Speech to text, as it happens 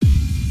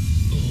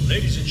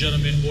Ladies and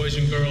gentlemen, boys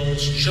and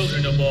girls,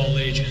 children of all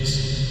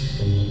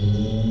ages,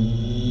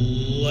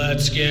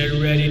 let's get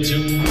ready to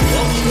She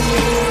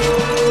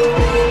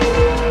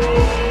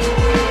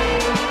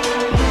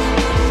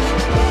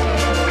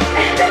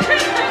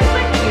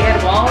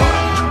had walls,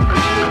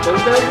 and she was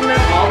bulldozing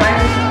them all by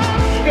herself.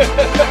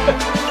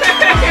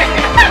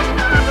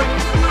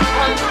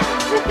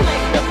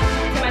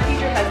 To my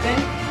future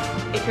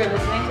husband, if you're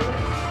listening to this,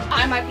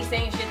 I might be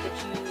saying shit that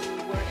you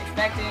weren't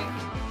expecting.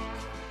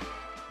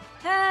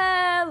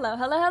 Hello.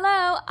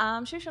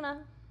 I'm Shushana.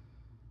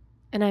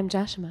 And I'm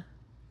Jashima.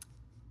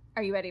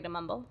 Are you ready to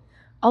mumble?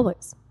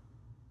 Always.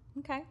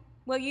 Okay.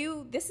 Well,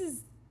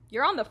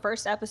 you're on the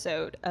first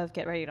episode of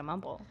Get Ready to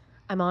Mumble.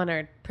 I'm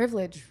honored.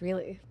 Privileged,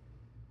 really.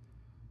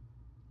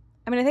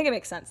 I mean, I think it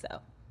makes sense, though.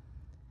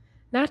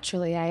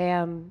 Naturally, I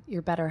am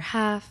your better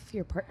half,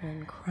 your partner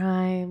in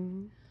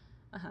crime.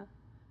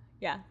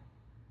 Yeah.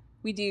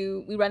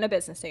 We run a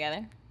business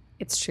together.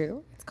 It's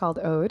true. It's called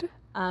Ode.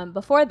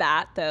 Before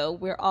that, though,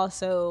 we're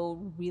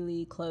also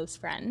really close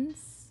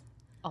friends.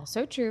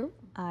 Also true.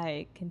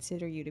 I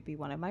consider you to be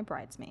one of my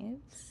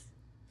bridesmaids.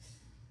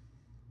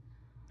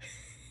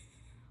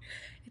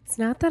 It's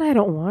not that I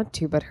don't want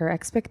to, but her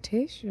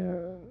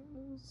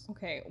expectations.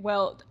 Okay,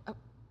 well,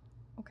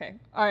 okay.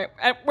 All right,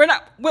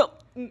 we'll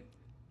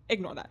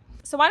ignore that.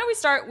 So why don't we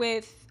start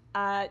with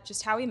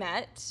just how we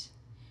met,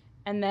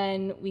 and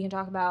then we can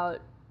talk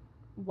about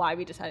why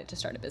we decided to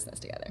start a business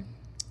together.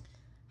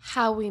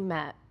 How we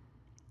met.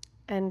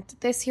 And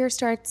this here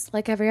starts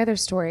like every other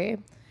story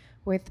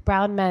with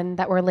brown men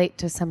that were late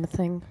to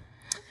something.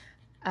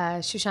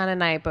 Shoshana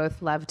and I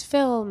both loved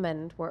film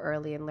and were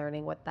early in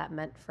learning what that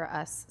meant for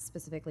us,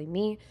 specifically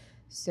me.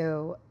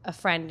 So a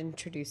friend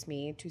introduced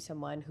me to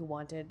someone who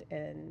wanted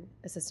an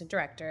assistant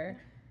director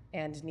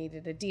and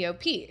needed a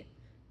DOP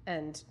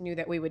and knew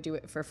that we would do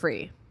it for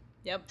free.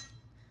 Yep.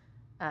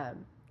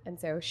 And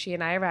so she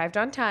and I arrived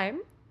on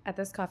time at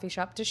this coffee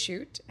shop to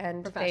shoot,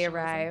 and they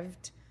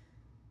arrived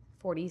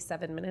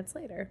 47 minutes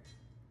later.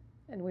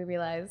 And we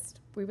realized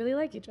we really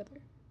like each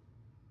other.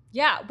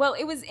 Yeah, well,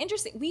 it was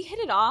interesting. We hit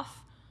it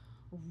off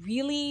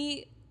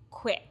really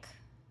quick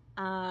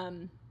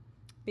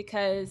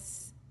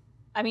because,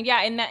 I mean,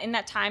 yeah, in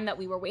that time that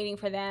we were waiting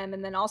for them,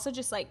 and then also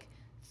just like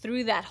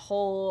through that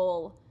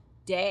whole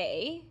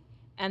day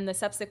and the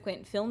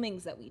subsequent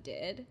filmings that we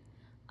did,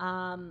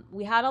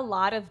 we had a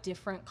lot of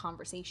different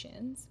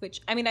conversations,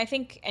 which, I mean, I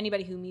think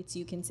anybody who meets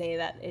you can say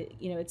that,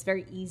 it's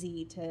very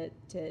easy to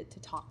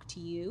talk to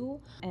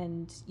you,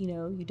 and,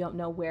 you don't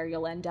know where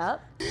you'll end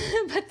up,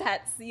 but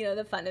that's,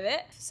 the fun of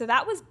it. So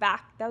that was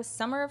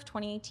summer of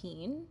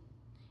 2018.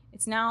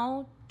 It's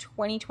now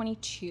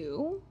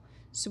 2022.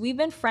 So we've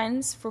been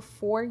friends for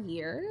 4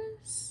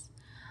 years,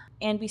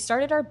 and we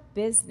started our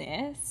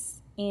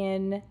business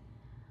in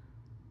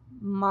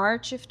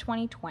March of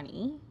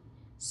 2020.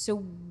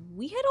 So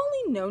we had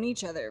only known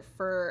each other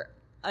for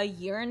a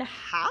year and a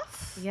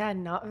half. Yeah,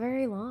 not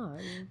very long.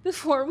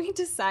 Before we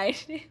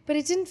decided. But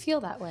it didn't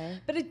feel that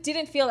way. But it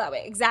didn't feel that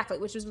way, exactly,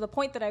 which was the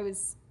point that I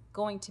was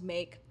going to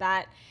make,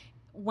 that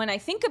when I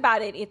think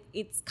about it,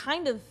 it's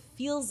kind of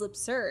feels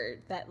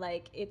absurd that,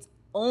 like, it's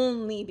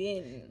only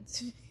been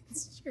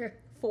It's true.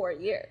 4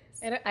 years.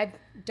 And I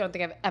don't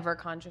think I've ever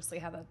consciously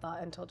had that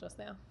thought until just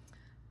now.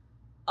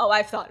 Oh,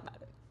 I've thought about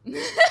it.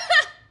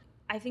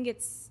 I think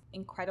it's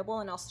incredible,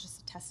 and also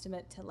just a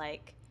testament to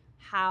like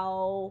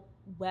how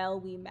well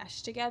we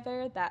mesh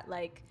together, that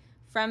like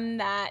from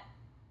that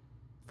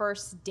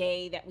first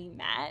day that we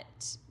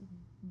met,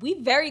 we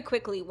very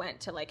quickly went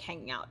to like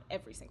hanging out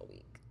every single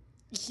week.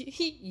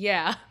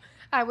 Yeah.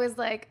 I was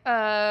like,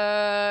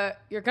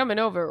 you're coming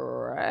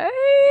over, right?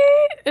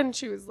 And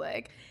she was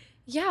like,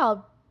 yeah,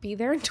 I'll be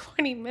there in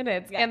 20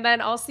 minutes. Yeah. And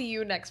then I'll see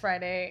you next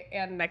Friday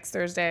and next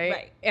Thursday,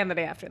 right, and the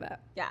day after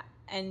that. Yeah.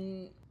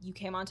 And you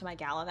came onto my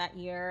gala that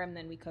year, and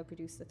then we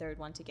co-produced the third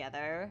one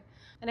together.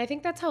 And I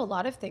think that's how a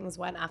lot of things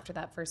went after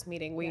that first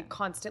meeting. We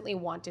constantly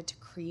wanted to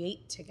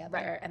create together,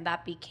 right, and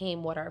that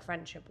became what our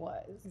friendship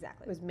was.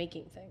 Exactly. It was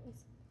making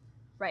things.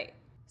 Right.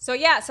 So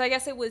yeah, so I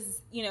guess it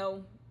was,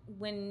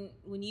 when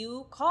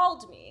you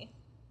called me.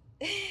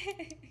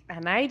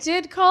 And I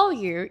did call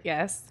you,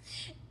 yes.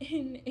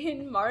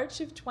 In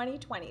March of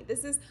 2020.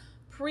 This is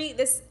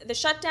the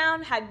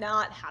shutdown had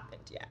not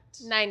happened yet.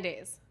 9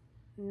 days.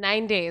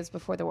 9 days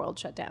before the world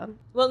shut down.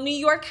 Well, New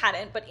York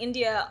hadn't, but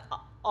India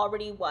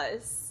already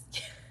was.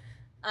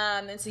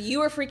 And so you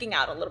were freaking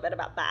out a little bit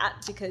about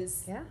that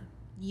because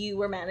you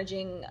were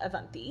managing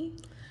Avanti.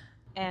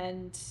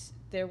 And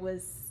there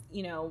was,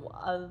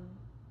 a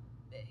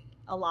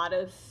lot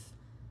of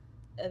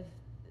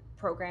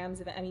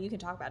programs. I mean, you can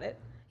talk about it.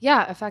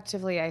 Yeah,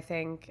 effectively, I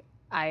think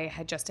I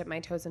had just dipped my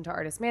toes into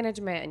artist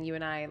management, and you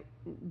and I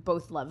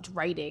both loved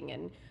writing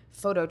and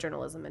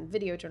photojournalism and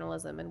video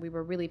journalism, and we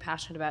were really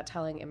passionate about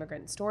telling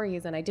immigrant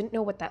stories, and I didn't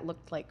know what that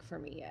looked like for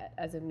me yet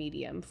as a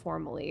medium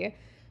formally,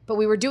 but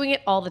we were doing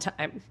it all the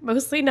time,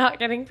 mostly not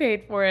getting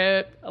paid for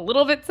it, a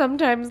little bit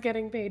sometimes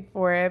getting paid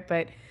for it,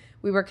 but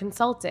we were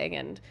consulting,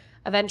 and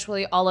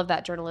eventually all of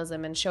that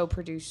journalism and show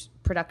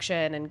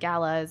production and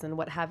galas and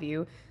what have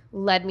you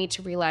led me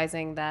to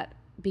realizing that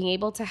being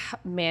able to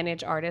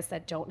manage artists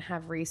that don't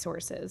have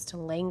resources to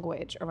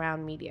language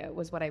around media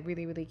was what I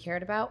really, really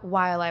cared about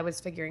while I was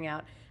figuring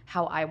out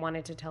how I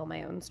wanted to tell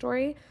my own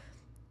story.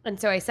 And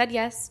so I said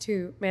yes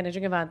to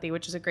managing Avanti,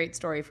 which is a great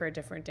story for a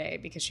different day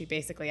because she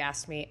basically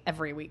asked me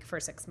every week for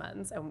 6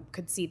 months and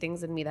could see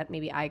things in me that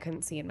maybe I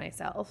couldn't see in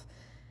myself.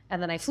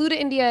 And then I flew to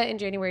India in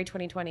January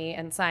 2020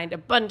 and signed a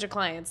bunch of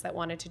clients that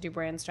wanted to do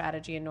brand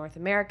strategy in North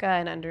America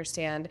and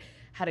understand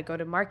how to go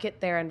to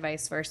market there and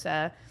vice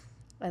versa.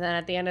 And then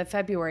at the end of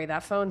February,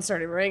 that phone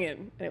started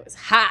ringing and it was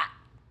hot.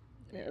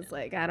 And it was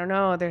like, I don't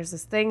know, there's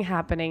this thing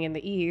happening in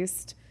the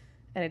East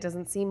and it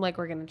doesn't seem like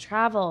we're going to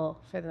travel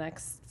for the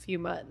next few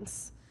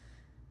months.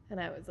 And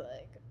I was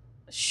like,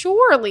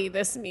 surely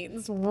this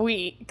means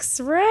weeks,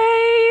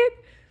 right?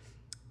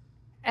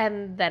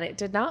 And then it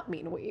did not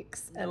mean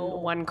weeks. No.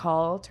 And one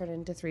call turned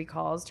into 3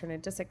 calls, turned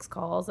into 6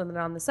 calls. And then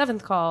on the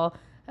 7th call,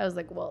 I was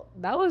like, well,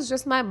 that was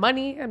just my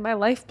money and my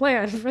life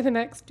plan for the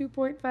next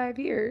 2.5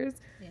 years.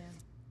 Yeah.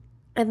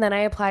 And then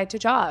I applied to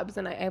jobs.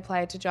 And I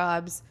applied to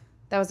jobs.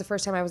 That was the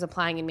first time I was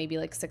applying in maybe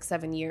like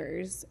 6-7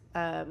 years.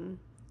 And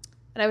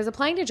I was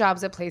applying to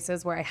jobs at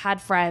places where I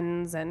had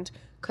friends and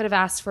could have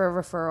asked for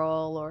a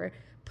referral or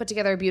put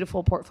together a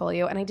beautiful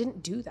portfolio. And I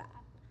didn't do that.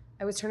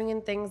 I was turning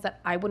in things that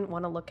I wouldn't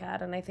want to look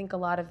at. And I think a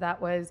lot of that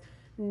was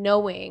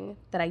knowing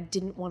that I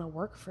didn't want to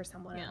work for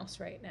someone else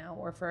right now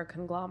or for a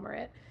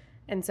conglomerate.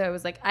 And so it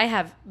was like, I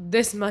have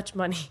this much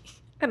money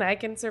and I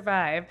can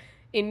survive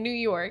in New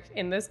York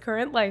in this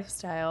current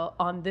lifestyle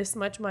on this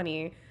much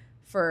money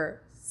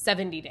for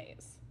 70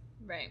 days.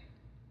 Right.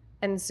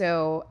 And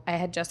so I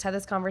had just had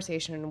this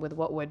conversation with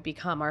what would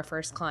become our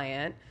first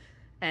client.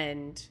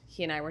 And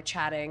he and I were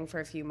chatting for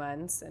a few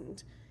months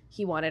and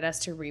he wanted us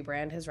to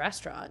rebrand his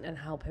restaurant and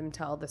help him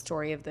tell the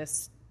story of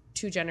this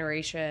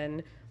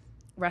 2-generation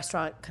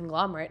restaurant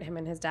conglomerate him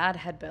and his dad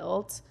had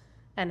built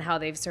and how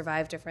they've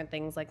survived different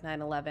things like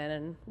 9/11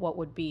 and what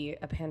would be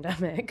a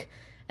pandemic.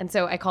 And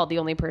so I called the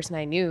only person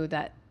I knew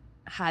that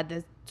had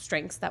the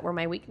strengths that were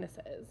my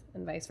weaknesses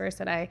and vice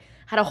versa. And I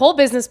had a whole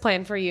business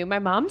plan for you. My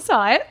mom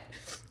saw it.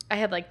 I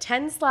had like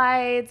 10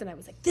 slides and I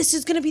was like, this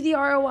is going to be the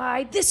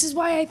ROI. This is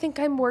why I think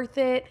I'm worth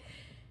it.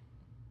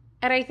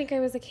 And I think I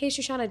was like, hey,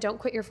 Shoshana, don't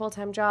quit your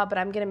full-time job, but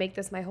I'm going to make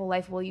this my whole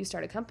life. Will you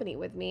start a company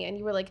with me? And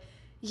you were like,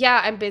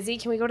 yeah, I'm busy.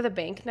 Can we go to the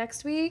bank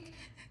next week?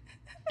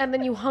 And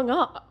then you hung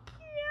up.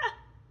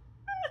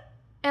 Yeah.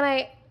 And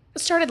I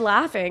started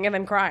laughing and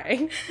then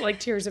crying, like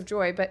tears of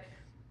joy. But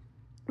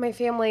my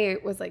family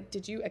was like,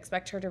 did you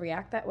expect her to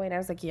react that way? And I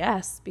was like,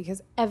 yes,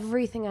 because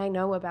everything I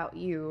know about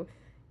you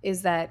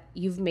is that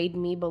you've made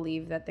me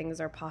believe that things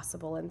are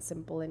possible and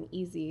simple and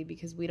easy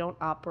because we don't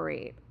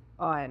operate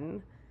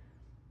on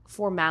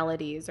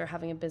formalities or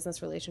having a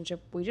business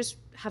relationship. We just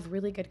have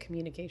really good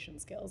communication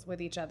skills with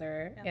each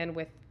other and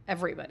with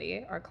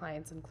everybody, our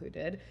clients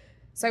included.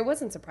 So I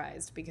wasn't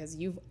surprised because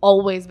you've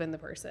always been the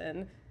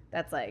person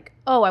that's like,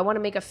 oh, I want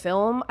to make a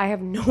film. I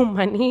have no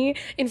money.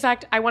 In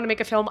fact, I want to make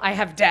a film. I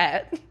have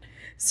debt.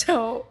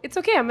 So it's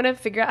okay. I'm going to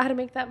figure out how to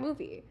make that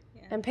movie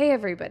and pay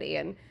everybody.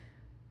 And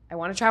I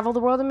want to travel the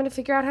world. I'm going to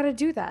figure out how to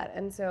do that.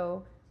 And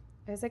so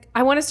I was like,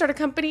 I want to start a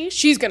company.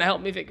 She's going to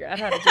help me figure out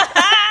how to do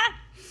that.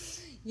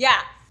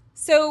 Yeah.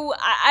 So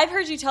I've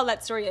heard you tell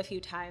that story a few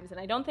times, and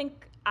I don't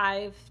think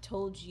I've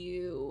told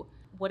you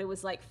what it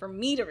was like for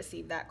me to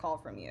receive that call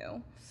from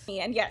you.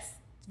 And yes,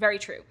 it's very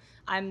true.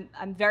 I'm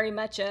very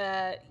much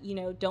a,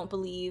 don't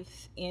believe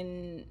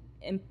in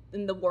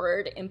the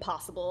word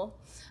impossible.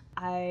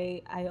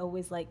 I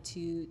always like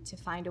to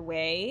find a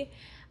way.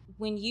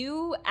 When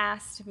you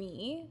asked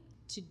me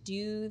to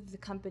do the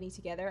company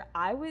together,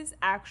 I was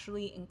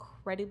actually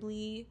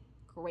incredibly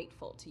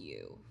grateful to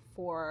you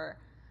for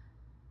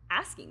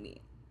asking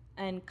me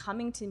and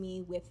coming to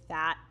me with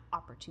that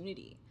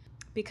opportunity,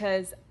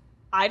 because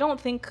I don't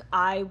think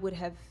I would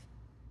have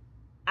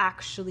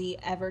actually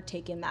ever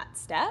taken that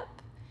step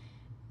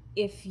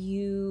if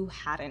you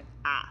hadn't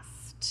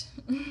asked.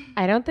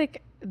 I don't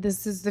think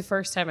this is the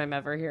first time I'm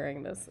ever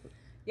hearing this.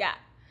 Yeah.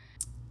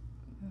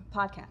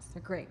 Podcasts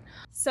are great.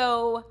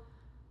 So,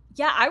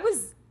 yeah, I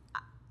was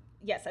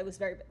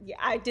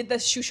I did the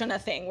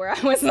Shoshana thing where I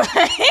was like,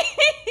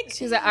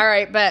 she's like, all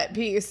right, bet,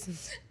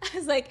 peace. I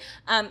was like,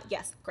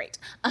 yes, great.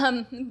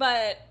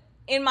 But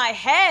in my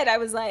head, I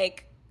was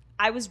like,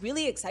 I was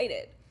really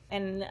excited.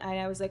 And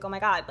I was like, oh my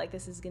God, like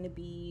this is going to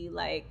be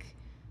like,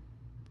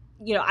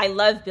 I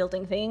love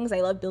building things.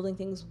 I love building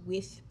things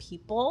with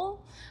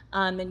people.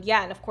 And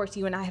of course,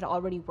 you and I had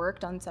already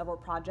worked on several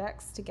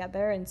projects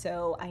together. And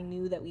so I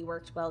knew that we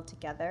worked well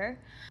together.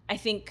 I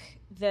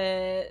think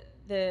the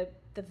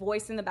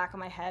voice in the back of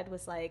my head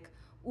was like,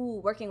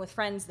 ooh, working with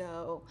friends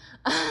though.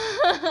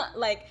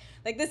 like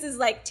this is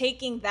like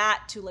taking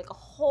that to like a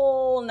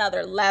whole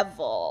nother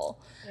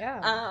level.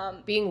 Yeah.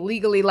 Being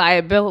legally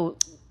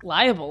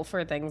liable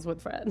for things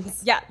with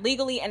friends. Yeah,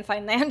 legally and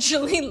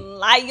financially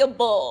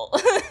liable.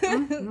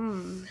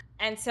 Mm-hmm.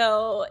 And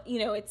so,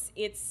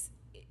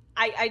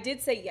 I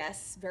did say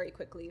yes very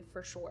quickly,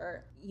 for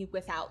sure,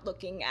 without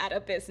looking at a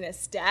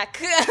business deck,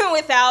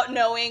 without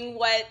knowing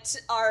what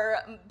our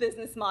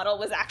business model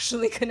was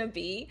actually going to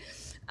be.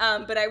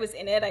 But I was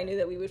in it. I knew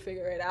that we would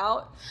figure it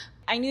out.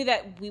 I knew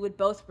that we would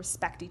both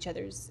respect each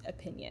other's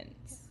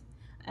opinions,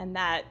 and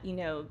that, you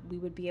know, we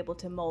would be able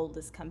to mold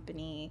this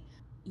company,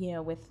 you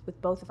know,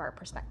 with both of our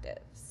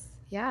perspectives.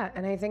 Yeah,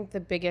 and I think the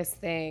biggest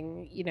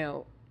thing, you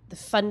know, the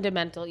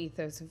fundamental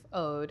ethos of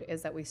Ode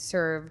is that we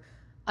serve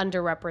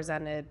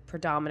underrepresented,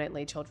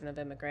 predominantly children of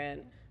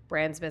immigrant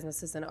brands,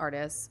 businesses, and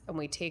artists, and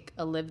we take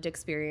a lived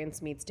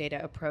experience meets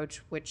data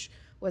approach, which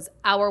was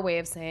our way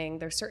of saying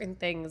there's certain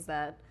things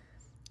that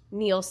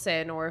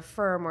Nielsen or a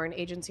firm or an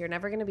agency are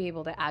never going to be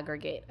able to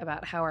aggregate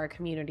about how our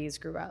communities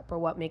grew up or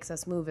what makes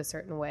us move a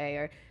certain way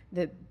or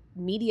the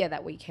media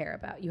that we care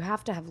about. You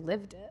have to have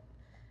lived it.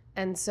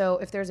 And so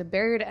if there's a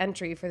barrier to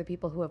entry for the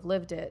people who have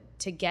lived it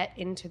to get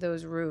into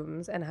those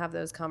rooms and have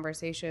those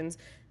conversations,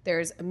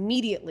 there's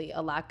immediately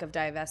a lack of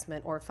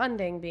divestment or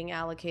funding being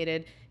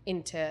allocated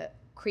into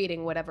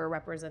creating whatever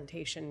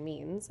representation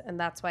means. And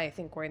that's why I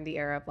think we're in the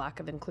era of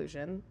lack of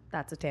inclusion.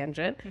 That's a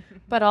tangent.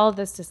 But all of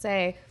this to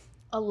say,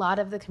 a lot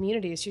of the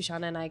communities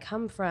Shoshana and I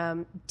come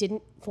from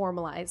didn't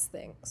formalize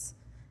things.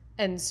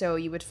 And so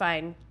you would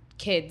find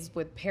kids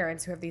with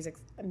parents who have these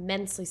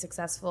immensely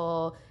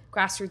successful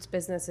grassroots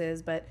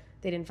businesses, but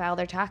they didn't file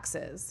their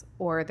taxes,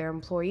 or their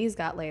employees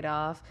got laid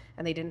off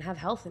and they didn't have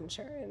health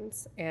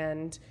insurance,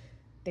 and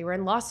they were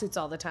in lawsuits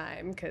all the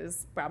time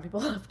because brown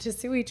people love to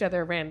sue each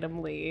other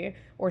randomly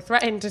or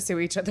threaten to sue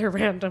each other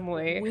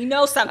randomly. We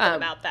know something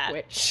about that.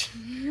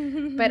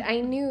 But I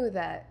knew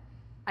that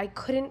I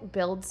couldn't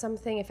build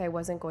something if I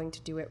wasn't going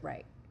to do it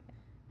right.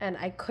 And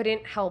I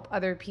couldn't help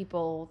other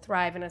people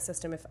thrive in a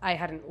system if I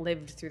hadn't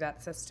lived through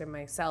that system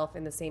myself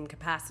in the same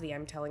capacity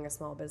I'm telling a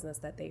small business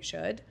that they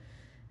should.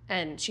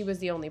 And she was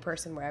the only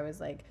person where I was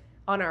like,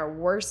 on our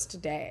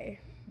worst day,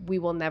 we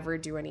will never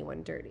do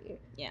anyone dirty.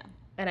 Yeah.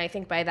 And I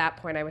think by that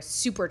point, I was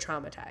super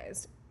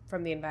traumatized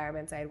from the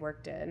environments I had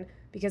worked in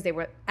because they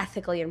were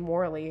ethically and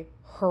morally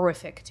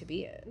horrific to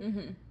be in.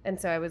 Mm-hmm.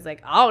 And so I was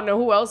like, I don't know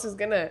who else is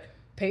going to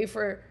pay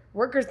for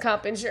workers'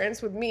 comp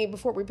insurance with me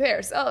before we pay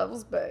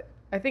ourselves, but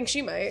I think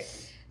she might.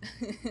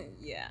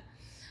 Yeah.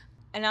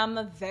 And I'm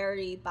a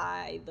very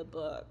by the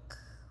book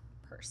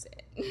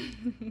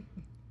person.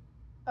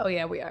 Oh,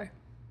 yeah, we are.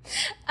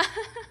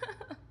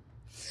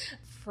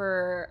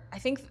 I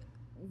think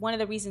one of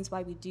the reasons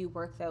why we do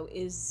work, though,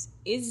 is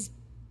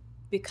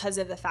because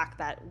of the fact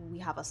that we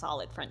have a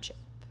solid friendship.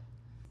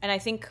 And I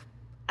think,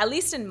 at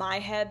least in my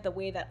head, the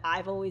way that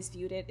I've always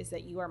viewed it is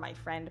that you are my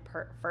friend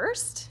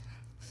first,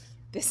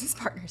 business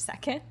partner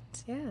second.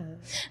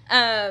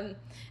 Yeah.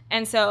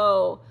 And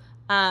so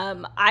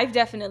I've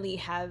definitely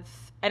have,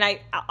 and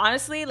I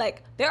honestly,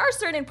 like, there are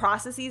certain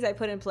processes I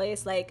put in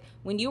place. Like,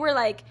 when you were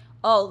like,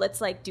 oh, let's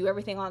like do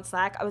everything on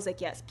Slack, I was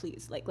like, yes,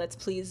 please. Like, let's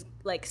please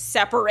like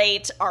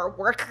separate our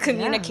work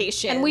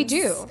communications. Yeah. And we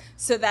do.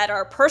 So that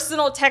our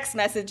personal text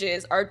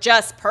messages are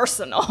just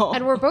personal.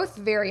 And we're both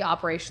very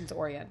operations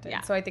oriented.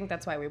 Yeah. So I think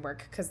that's why we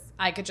work, because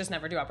I could just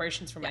never do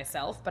operations for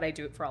myself, but I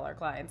do it for all our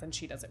clients and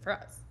she does it for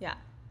us. Yeah.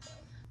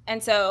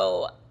 And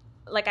so,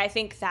 like, I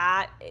think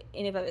that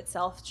in and of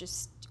itself,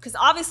 just because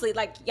obviously,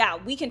 like, yeah,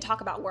 we can talk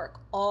about work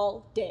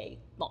all day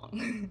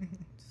long.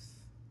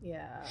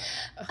 Yeah.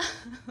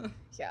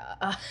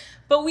 Yeah.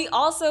 But we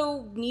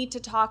also need to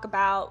talk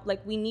about,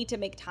 like, we need to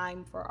make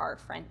time for our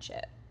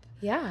friendship.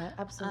 Yeah,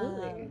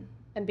 absolutely.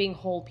 And being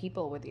whole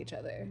people with each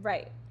other.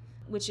 Right.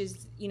 Which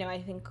is, you know,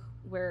 I think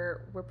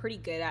we're pretty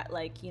good at,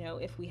 like, you know,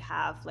 if we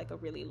have like a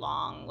really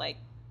long, like,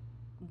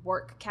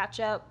 work catch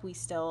up, we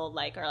still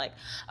like are like,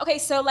 okay,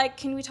 so like,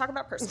 can we talk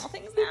about personal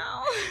things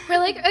now? We're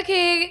like,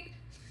 okay,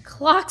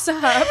 clocks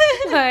up.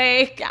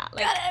 Like, yeah,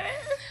 like,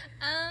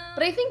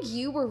 but I think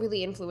you were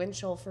really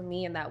influential for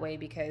me in that way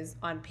because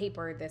on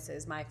paper, this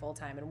is my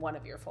full-time and one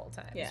of your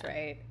full-times, yeah.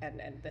 right?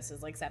 And this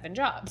is like 7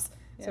 jobs.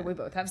 Yeah. So we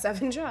both have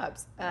 7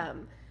 jobs.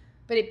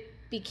 But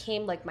it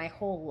became like my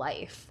whole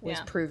life was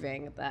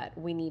proving that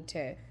we need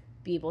to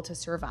be able to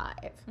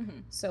survive. Mm-hmm.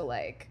 So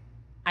like,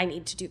 I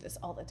need to do this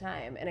all the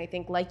time. And I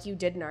think like you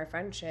did in our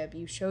friendship,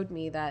 you showed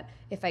me that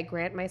if I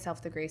grant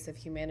myself the grace of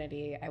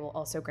humanity, I will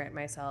also grant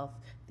myself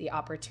the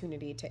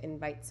opportunity to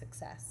invite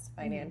success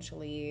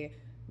financially,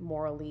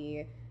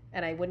 morally.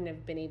 And I wouldn't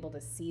have been able to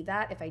see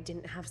that if I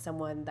didn't have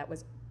someone that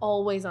was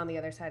always on the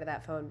other side of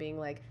that phone being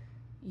like,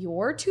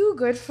 you're too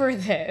good for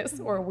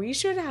this, or we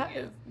should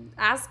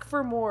ask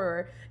for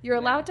more. You're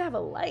allowed to have a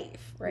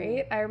life,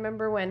 right? I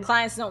remember when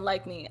clients don't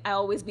like me, I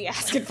always be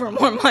asking for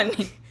more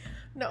money.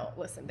 No,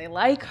 listen, they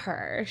like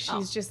her.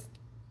 She's just,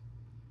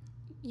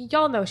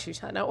 y'all know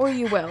Shoshana, or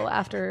you will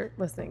after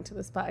listening to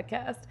this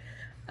podcast.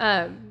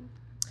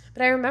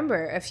 But I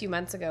remember a few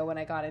months ago when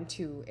I got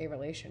into a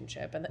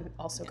relationship and then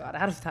also got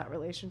out of that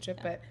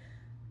relationship. But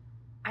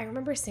I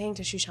remember saying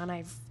to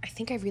Shoshana, I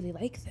think I really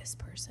like this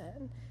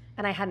person.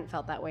 And I hadn't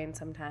felt that way in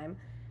some time.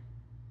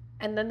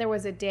 And then there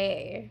was a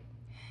day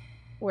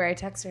where I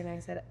texted her and I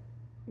said,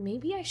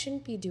 maybe I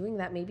shouldn't be doing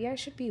that. Maybe I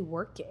should be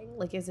working.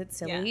 Like, is it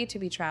silly to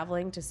be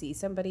traveling to see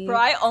somebody? Bro,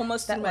 I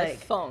almost threw my like,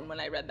 phone when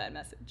I read that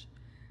message.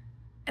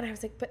 And I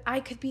was like, but I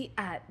could be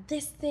at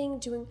this thing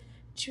doing.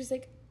 She was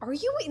like, are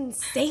you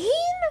insane?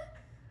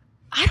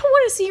 I don't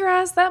want to see your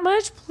ass that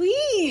much.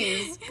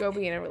 Please go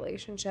be in a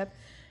relationship.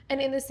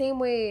 And in the same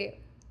way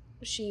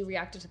she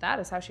reacted to that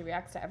is how she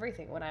reacts to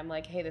everything. When I'm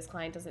like, hey, this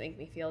client doesn't make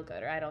me feel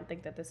good, or I don't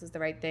think that this is the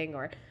right thing,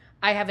 or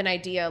I have an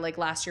idea. Like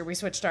last year we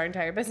switched our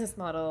entire business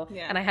model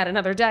and I had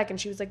another deck,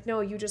 and she was like,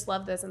 no, you just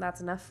love this and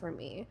that's enough for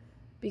me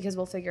because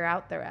we'll figure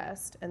out the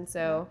rest. And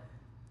so,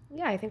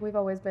 yeah, I think we've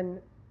always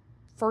been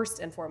first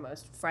and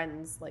foremost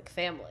friends, like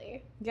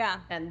family. Yeah.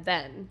 And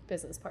then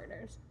business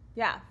partners.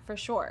 Yeah, for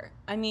sure.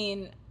 I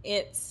mean,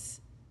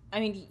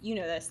 you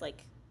know this,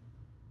 like,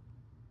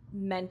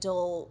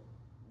 mental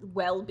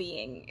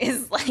well-being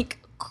is, like,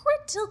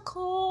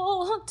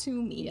 critical to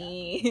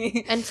me.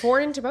 Yeah. And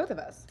foreign to both of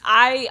us.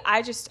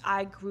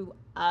 I grew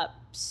up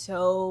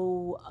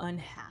so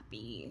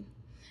unhappy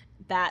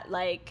that,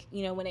 like,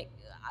 you know,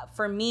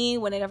 for me,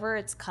 whenever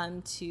it's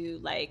come to,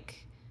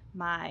 like,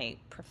 my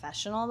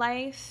professional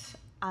life,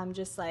 I'm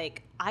just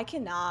like, I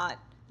cannot,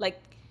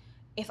 like,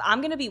 if I'm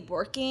going to be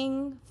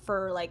working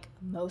for, like,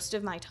 most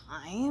of my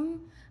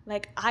time,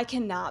 like, I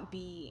cannot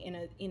be in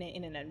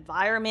an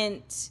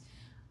environment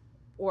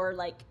or,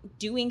 like,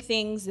 doing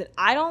things that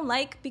I don't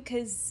like,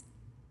 because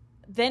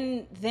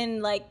then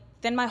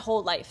my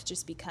whole life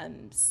just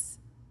becomes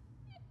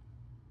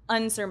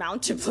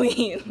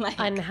unsurmountably like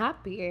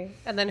unhappy.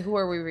 And then who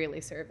are we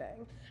really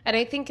serving? And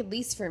I think, at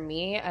least for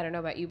me, I don't know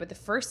about you, but the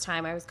first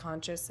time I was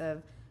conscious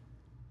of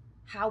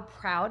how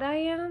proud I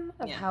am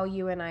of how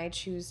you and I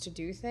choose to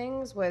do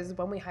things was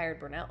when we hired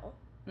Brunel.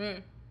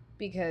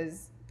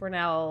 Because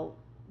Brunel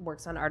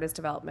works on artist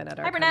development at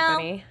our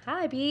company.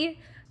 Hi, B.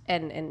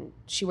 And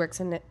she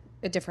works in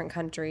a different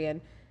country,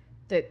 and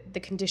the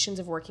conditions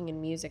of working in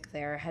music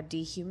there had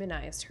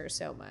dehumanized her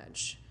so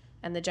much.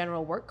 And the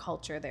general work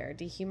culture there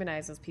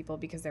dehumanizes people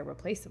because they're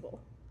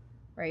replaceable,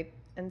 right?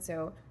 And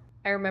so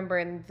I remember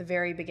in the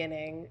very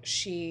beginning,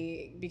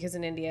 because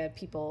in India,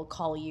 people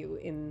call you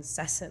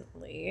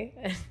incessantly.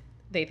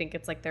 They think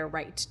it's like their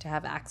right to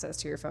have access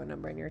to your phone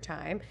number and your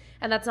time.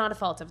 And that's not a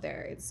fault of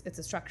theirs. It's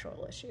a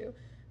structural issue.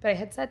 But I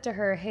had said to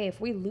her, hey,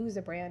 if we lose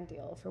a brand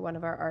deal for one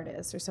of our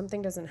artists or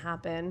something doesn't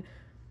happen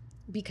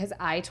because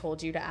I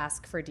told you to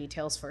ask for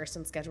details first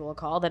and schedule a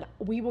call, then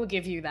we will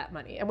give you that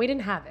money. And we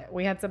didn't have it.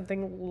 We had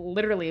something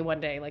literally one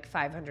day, like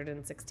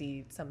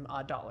 $560 some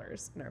odd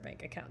dollars in our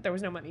bank account. There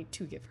was no money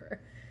to give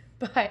her.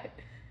 But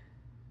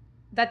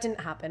that didn't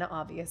happen,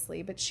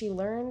 obviously. But she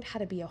learned how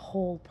to be a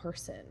whole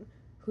person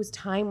whose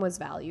time was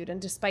valued. And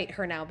despite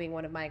her now being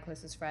one of my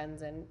closest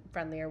friends and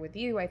friendlier with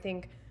you, I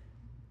think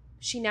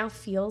she now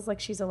feels like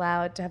she's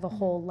allowed to have a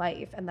whole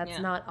life. And that's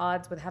not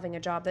odds with having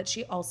a job that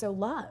she also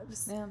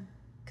loves. Yeah.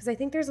 Because I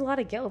think there's a lot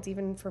of guilt,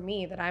 even for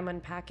me, that I'm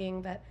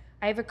unpacking, that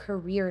I have a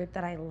career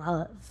that I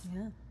love.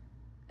 Yeah.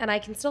 And I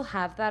can still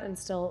have that and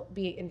still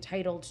be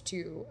entitled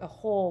to a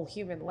whole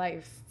human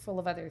life full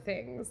of other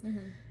things.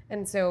 Mm-hmm.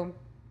 And so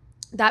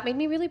that made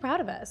me really proud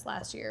of us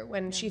last year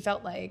when she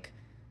felt like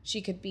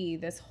she could be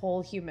this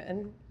whole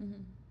human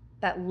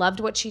that loved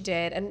what she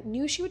did and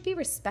knew she would be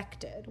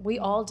respected. We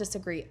all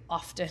disagree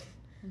often,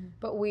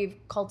 but we've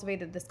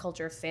cultivated this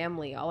culture of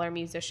family. All our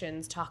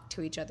musicians talk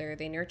to each other.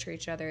 They nurture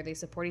each other. They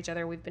support each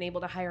other. We've been able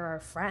to hire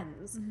our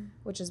friends,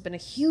 which has been a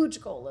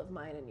huge goal of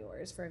mine and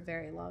yours for a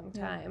very long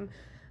time.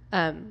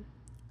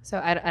 So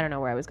I don't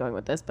know where I was going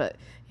with this, but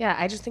yeah,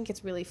 I just think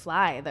it's really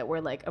fly that we're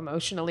like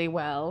emotionally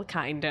well,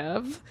 kind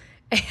of,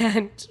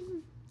 and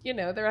you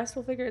know, the rest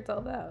will figure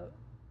itself out.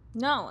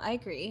 No, I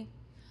agree.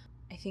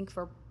 I think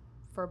for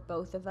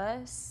both of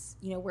us,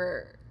 you know,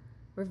 we're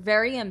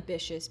very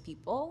ambitious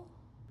people,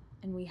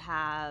 and we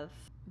have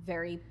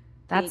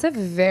That's a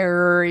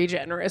very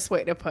generous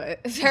way to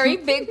put very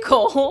big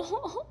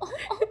goal.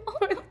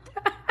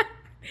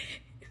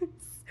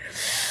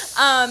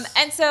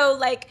 And so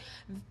like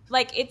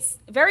it's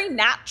very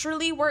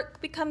naturally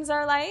work becomes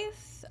our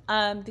life,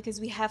 because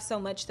we have so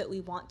much that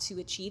we want to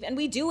achieve, and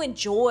we do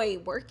enjoy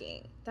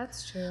working.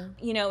 That's true.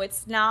 You know,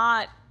 it's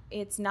not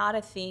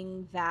a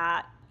thing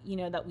that, you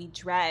know, that we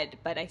dread,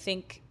 but I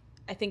think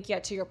yeah,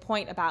 to your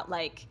point about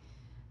like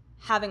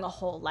having a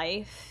whole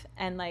life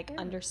and like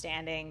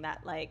understanding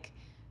that like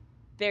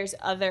there's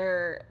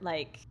other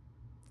like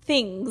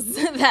things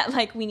that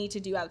like we need to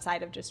do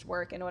outside of just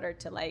work in order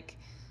to like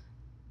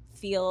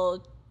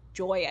feel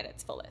joy at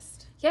its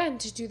fullest. Yeah, and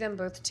to do them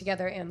both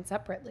together and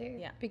separately.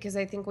 Yeah. Because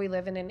I think we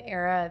live in an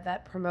era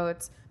that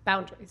promotes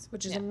boundaries,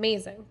 which is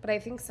amazing. But I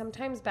think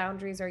sometimes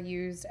boundaries are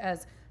used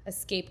as a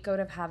scapegoat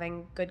of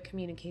having good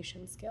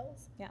communication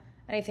skills. Yeah.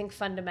 And I think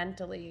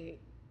fundamentally,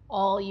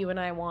 all you and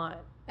I want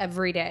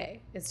every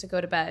day is to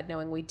go to bed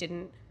knowing we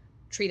didn't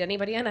treat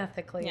anybody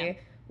unethically,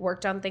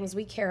 worked on things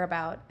we care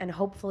about, and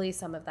hopefully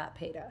some of that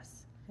paid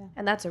us. Yeah.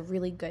 And that's a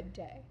really good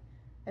day.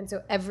 And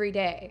so every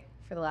day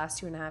for the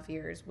last 2.5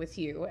 years with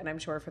you, and I'm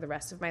sure for the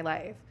rest of my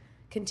life,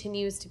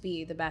 continues to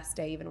be the best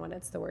day even when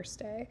it's the worst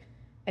day.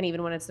 And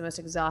even when it's the most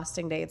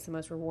exhausting day, it's the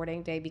most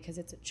rewarding day because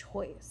it's a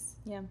choice.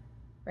 Yeah.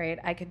 Right?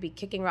 I could be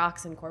kicking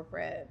rocks in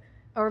corporate,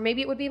 or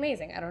maybe it would be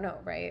amazing. I don't know,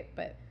 right?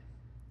 But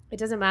it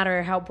doesn't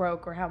matter how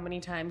broke or how many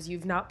times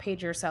you've not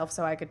paid yourself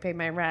so I could pay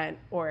my rent,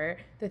 or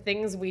the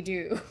things we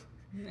do.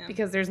 Yeah.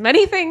 Because there's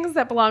many things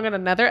that belong on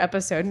another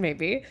episode,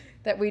 maybe,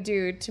 that we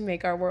do to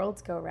make our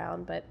worlds go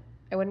round. But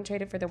I wouldn't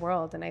trade it for the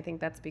world. And I think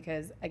that's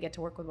because I get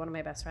to work with one of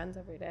my best friends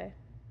every day.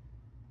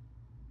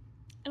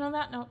 And on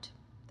that note,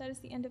 that is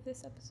the end of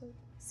this episode.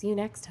 See you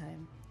next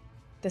time.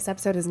 This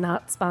episode is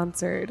not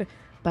sponsored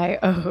by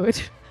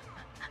Ode.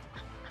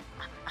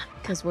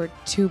 Because we're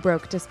too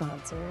broke to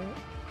sponsor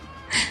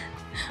it.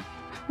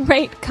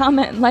 Rate,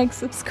 comment, like,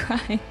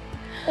 subscribe.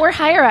 Or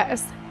hire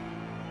us.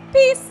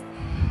 Peace.